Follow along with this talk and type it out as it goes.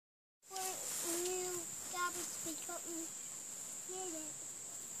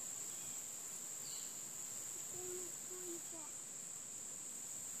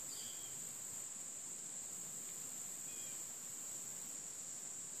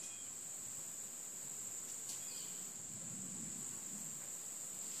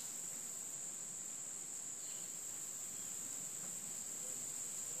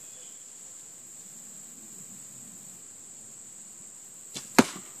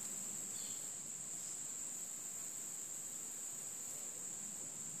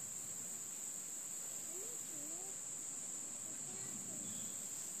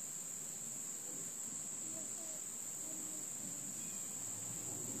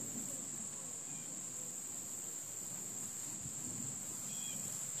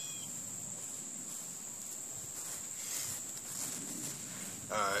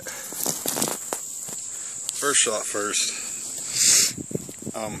Alright, first shot first.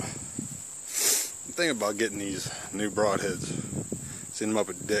 I'm thinking about getting these new broadheads. Seen them up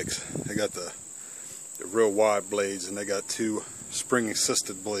at Dick's. They got the real wide blades, and they got two spring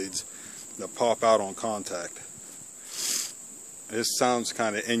assisted blades that pop out on contact. This sounds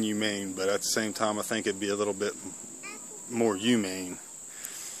kind of inhumane, but at the same time I think it'd be a little bit more humane.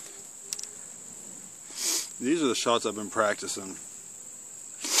 These are the shots I've been practicing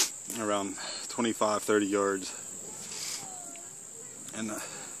around 25-30 yards. And I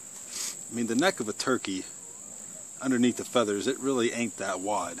mean, the neck of a turkey underneath the feathers, it really ain't that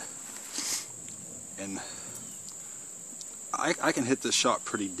wide. And I can hit this shot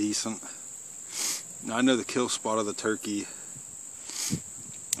pretty decent. Now I know the kill spot of the turkey,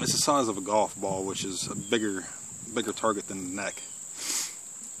 it's the size of a golf ball, which is a bigger target than the neck.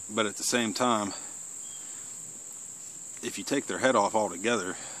 But at the same time, if you take their head off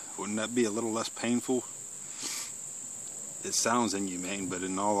altogether, wouldn't that be a little less painful? It sounds inhumane, but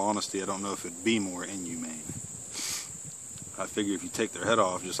in all honesty, I don't know if it'd be more inhumane. I figure if you take their head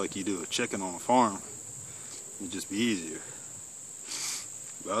off, just like you do a chicken on a farm, it'd just be easier.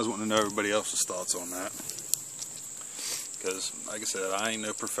 But I was wanting to know everybody else's thoughts on that. Because, like I said, I ain't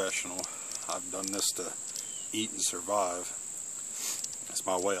no professional. I've done this to eat and survive. It's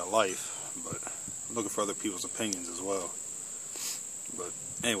my way of life, but I'm looking for other people's opinions as well. But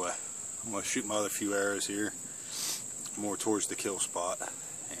anyway, I'm going to shoot my other few arrows here, more towards the kill spot,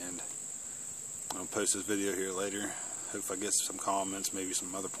 and I'm going to post this video here later. Hope I get some comments, maybe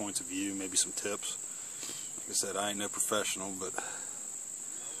some other points of view, maybe some tips. Like I said, I ain't no professional, but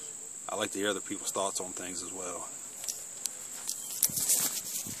I like to hear other people's thoughts on things as well.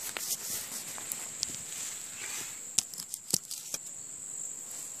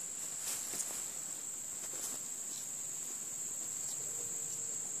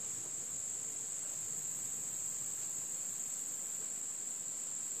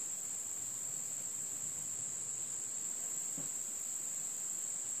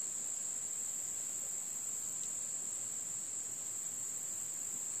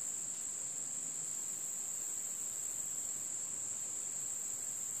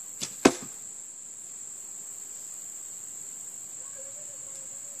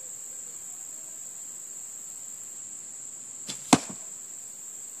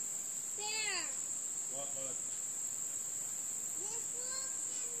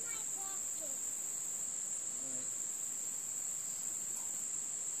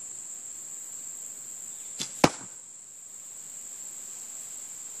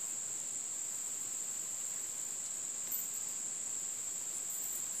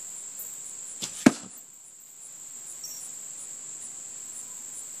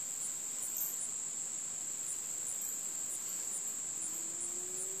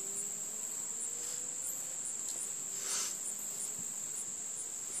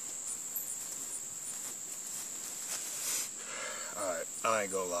 I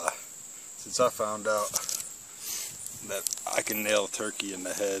ain't gonna lie, since I found out that I can nail a turkey in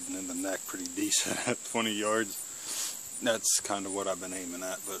the head and in the neck pretty decent at 20 yards, that's kind of what I've been aiming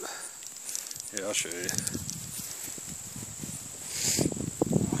at. But yeah, I'll show you.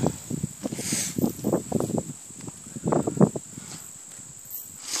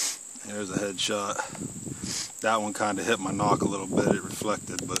 There's a headshot. That one kind of hit my knock a little bit, it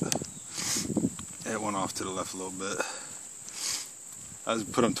reflected, but it went off to the left a little bit. I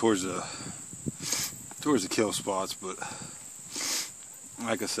just put them towards the kill spots, but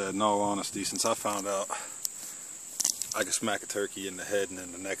like I said, in all honesty, since I found out I could smack a turkey in the head and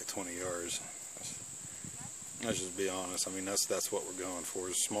in the neck at 20 yards, let's just be honest. I mean, that's what we're going for,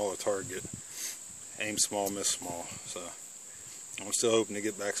 is a smaller target. Aim small, miss small. So I'm still hoping to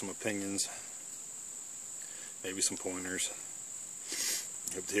get back some opinions, maybe some pointers.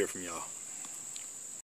 Hope to hear from y'all.